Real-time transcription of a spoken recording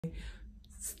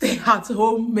stay at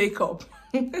home makeup.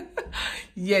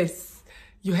 Yes,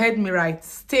 you heard me right.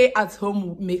 Stay at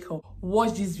home makeup.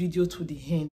 Watch this video to the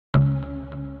end.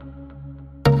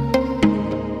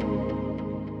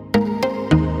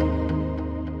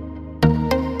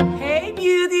 Hey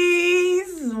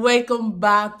beauties, welcome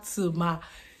back to my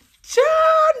channel.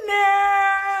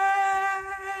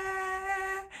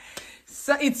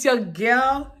 So it's your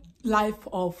girl Life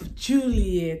of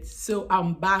Juliet. So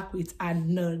I'm back with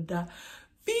another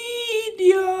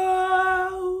video.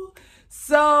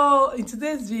 So in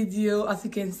today's video, as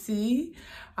you can see,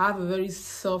 I have a very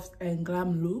soft and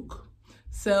glam look.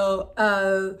 So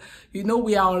you know,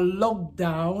 we are on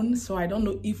lockdown, so I don't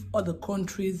know if other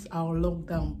countries are on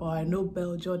lockdown, but I know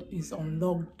Belgium is on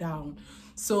lockdown.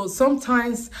 So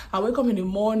sometimes I wake up in the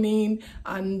morning,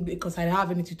 and because I don't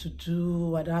have anything to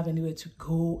do, I don't have anywhere to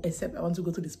go except I want to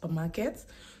go to the supermarket.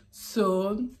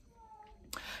 So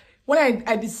when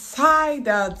I decide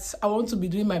that I want to be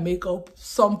doing my makeup,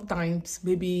 sometimes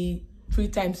maybe 3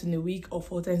 times in a week or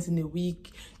 4 times in a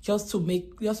week, just to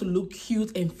look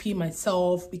cute and feel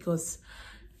myself, because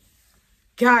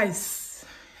guys,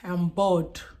 I'm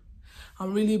bored.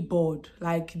 I'm really bored.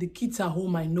 Like, the kids at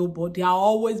home, I know, but they are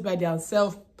always by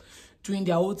themselves doing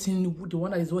their own thing. The one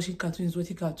that is watching cartoon is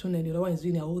watching cartoon, and the other one is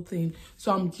doing their own thing.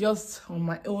 So I'm just on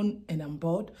my own and I'm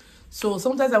bored. So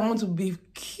sometimes I want to be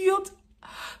cute,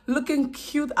 looking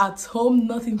cute at home,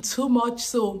 nothing too much.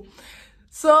 So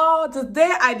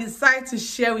today I decide to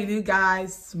share with you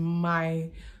guys my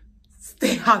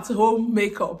stay at home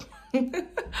makeup.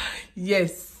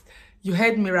 Yes, you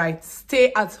heard me right.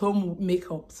 Stay at home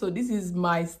makeup. So this is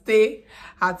my stay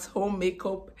at home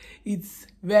makeup. It's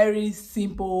very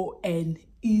simple and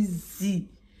easy.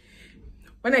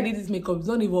 When I did this makeup, it's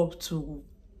not even up to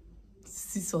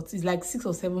 6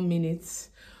 or 7 minutes.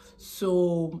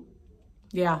 So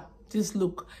yeah, this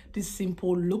look, this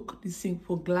simple look, this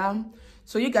simple glam.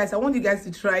 So you guys, I want you guys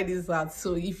to try this out.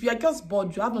 So if you're just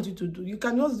bored, you have nothing to do, you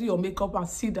can just do your makeup and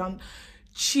sit down,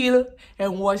 chill,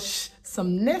 and watch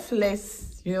some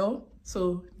Netflix, you know.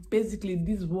 So basically,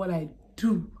 this is what I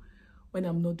do when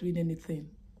I'm not doing anything.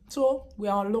 So we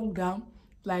are on lockdown,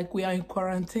 like we are in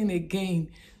quarantine again.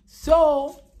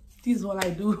 So this is what I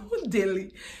do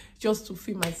daily, just to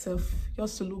feel myself,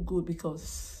 just to look good,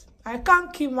 because I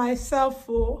can't keep myself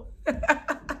full.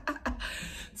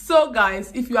 So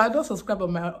guys, if you are not subscribed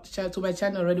to my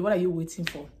channel already, what are you waiting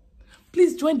for?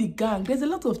 Please join the gang. There's a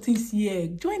lot of things here.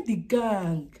 Join the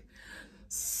gang.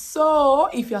 So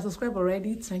if you are subscribed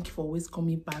already, thank you for always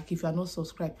coming back. If you are not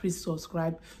subscribed, please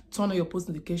subscribe, turn on your post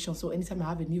notifications, so anytime I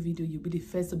have a new video, you'll be the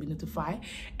first to be notified.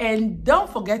 And don't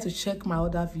forget to check my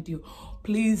other video.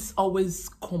 Please always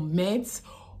comment,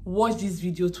 watch this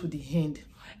video to the end,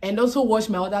 and also watch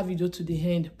my other video to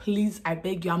the end. Please, I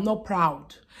beg you. I'm not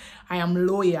proud, I am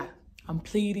loyal. I'm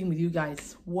pleading with you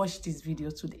guys. Watch this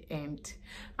video to the end,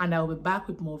 and I'll be back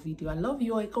with more video. I love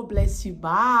you all. God bless you.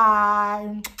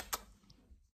 Bye.